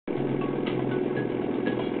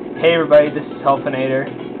Hey everybody, this is Helfinator,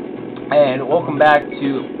 and welcome back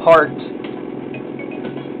to part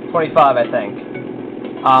 25, I think.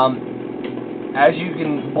 As you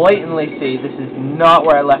can blatantly see, this is not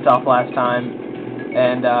where I left off last time,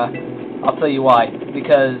 and I'll tell you why.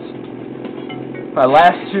 Because my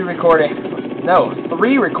last three recordings,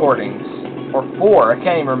 or four, I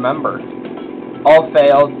can't even remember, all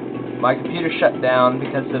failed. My computer shut down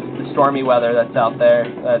because of the stormy weather that's out there,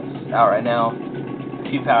 that's out right now.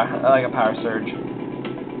 Like a power surge.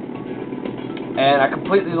 And I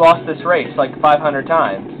completely lost this race like 500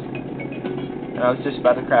 times. And I was just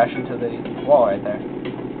about to crash into the wall right there.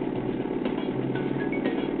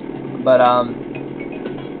 But,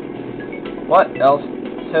 what else?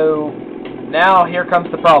 So, now here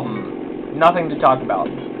comes the problem. Nothing to talk about.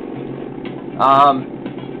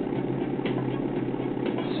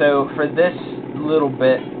 So for this little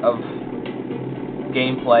bit of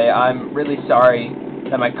gameplay, I'm really sorry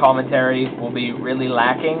that my commentary will be really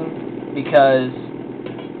lacking, because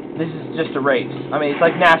this is just a race. I mean, it's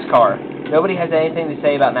like NASCAR. Nobody has anything to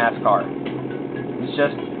say about NASCAR. It's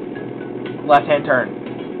just left-hand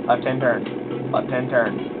turn, left-hand turn, left-hand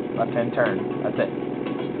turn, left-hand turn. That's it.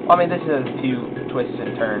 Well, I mean, this has a few twists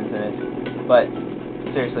and turns in it, but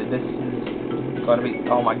seriously, this is going to be...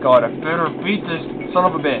 Oh my god, I better beat this son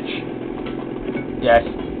of a bitch. Yes,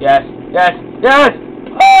 yes, yes, yes!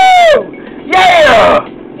 Woo! Yeah!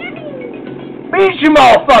 Beat you,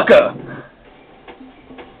 motherfucker!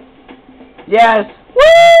 Yes!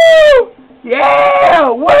 Woo! Yeah!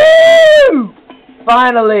 Woo!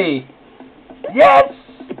 Finally! Yes!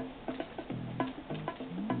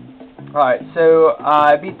 Alright, so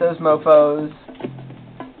I beat those mofos,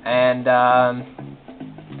 and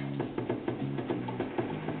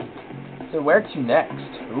so where to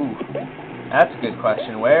next? Ooh, that's a good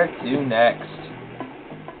question. Where to next?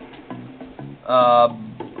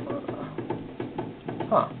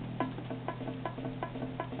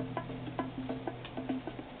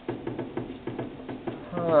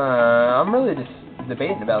 I'm really just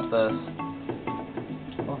debating about this.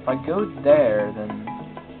 Well, if I go there, then...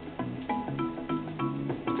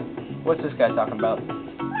 What's this guy talking about?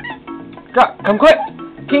 Croc, come quick!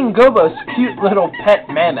 King Gobo's cute little pet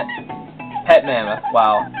mammoth. Pet mammoth,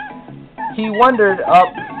 wow. He wandered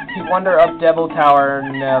up Devil Tower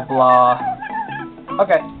and blah.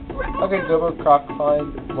 Okay. Okay, Gobo, Croc,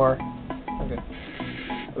 find more. Okay.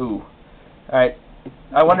 Ooh. Alright.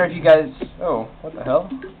 I wonder if you guys... Oh, what the hell?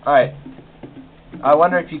 Alright. I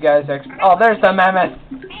wonder if you guys actually... Oh, there's the mammoth!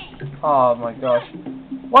 Oh my gosh.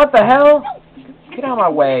 What the hell? Get out of my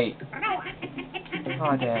way.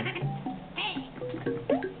 Oh, damn.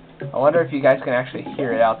 I wonder if you guys can actually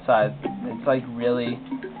hear it outside. It's like really...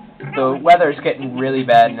 The weather's getting really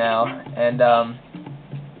bad now, and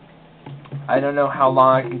I don't know how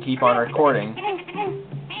long I can keep on recording.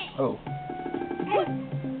 Oh.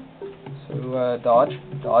 So, dodge,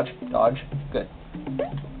 dodge, dodge. Good.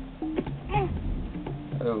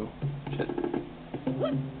 Oh, shit.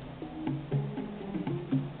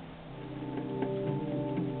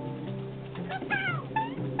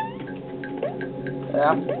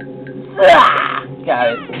 Yeah. Got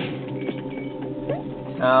it.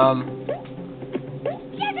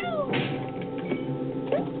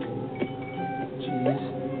 Jeez.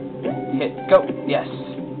 Hit. Go. Yes.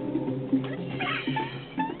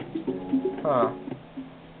 Huh.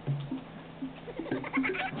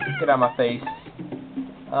 Get out of my face.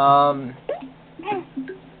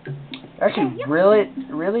 Actually,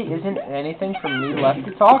 really isn't anything for me left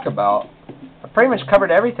to talk about. I pretty much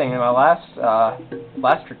covered everything in my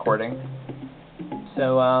last recording.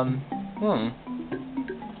 So,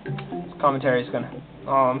 this commentary is gonna...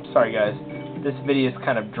 Oh, I'm sorry, guys. This video is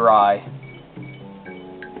kind of dry.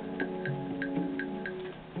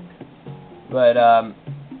 But,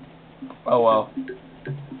 oh well.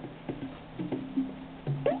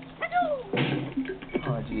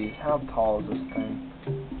 Oh, jeez. How tall is this thing?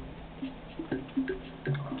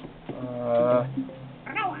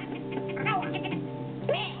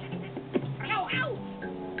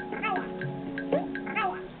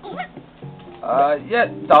 Yeah,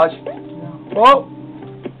 dodge. Whoa!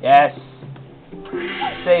 Yes!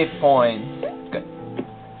 Save points. Good.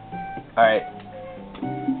 Alright.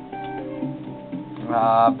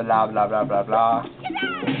 Blah, blah, blah, blah, blah.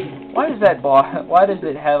 Why is that ball? Why does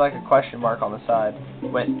it have like a question mark on the side?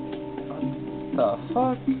 Wait. What the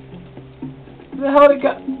fuck? Where the hell did it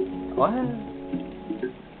go? What?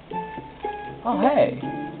 Oh, hey.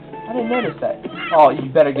 I didn't notice that. Oh, you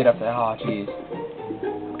better get up there. Oh, jeez.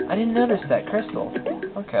 I didn't notice that crystal.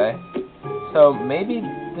 Okay. So maybe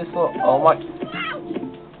this little... Oh my...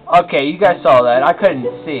 Okay, you guys saw that. I couldn't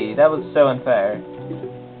see. That was so unfair.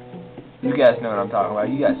 You guys know what I'm talking about.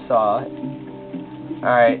 You guys saw it.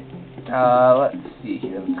 Alright. Let's see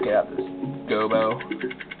here. Let's get out this Gobo.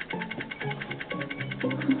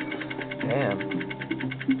 Damn.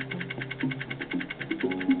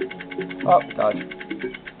 Oh, dodge.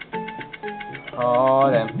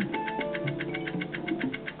 Oh, damn.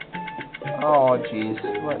 Oh, jeez.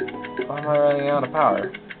 What? Why am I running out of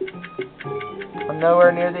power? I'm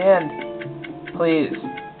nowhere near the end. Please.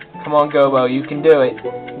 Come on, Gobo. You can do it.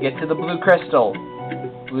 Get to the blue crystal.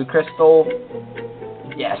 Blue crystal.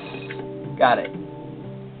 Yes. Got it.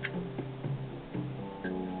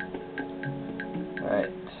 Alright.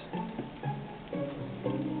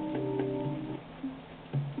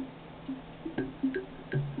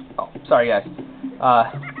 Oh, sorry guys.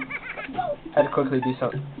 Had to quickly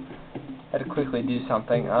do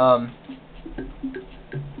something.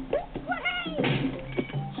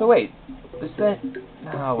 So wait, is that?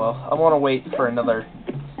 Oh well, I want to wait for another.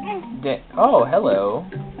 Oh, hello.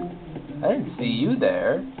 I didn't see you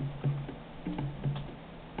there.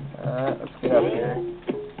 Let's get up here.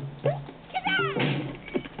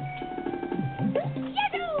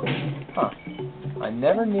 Huh. I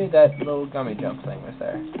never knew that little gummy jump thing was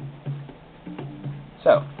there.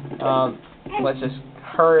 So, let's just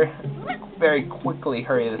very quickly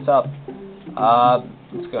hurry this up.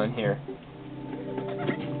 Let's go in here.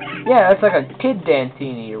 Yeah, it's like a kid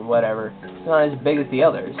Dantini or whatever. It's not as big as the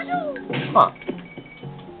others. Huh.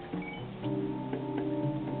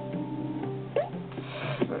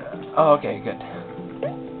 Oh, okay, good.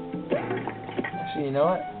 Actually, you know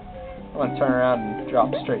what? I want to turn around and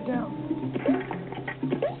drop straight down.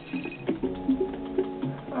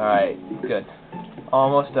 Alright, good.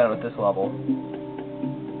 Almost done with this level.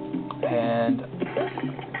 And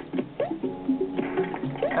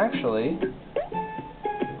actually,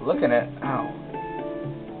 looking at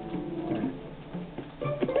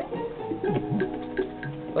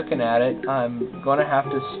looking at it, I'm gonna have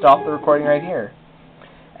to stop the recording right here.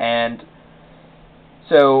 And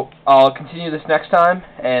so I'll continue this next time.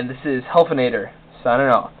 And this is Helfinator signing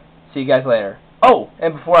off. See you guys later. Oh,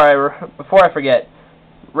 and before I forget,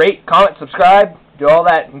 rate, comment, subscribe, do all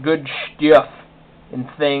that good stuff and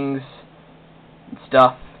things and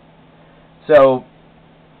stuff. So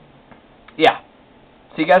yeah.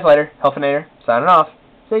 See you guys later. Helfinator signing off.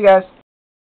 See you guys.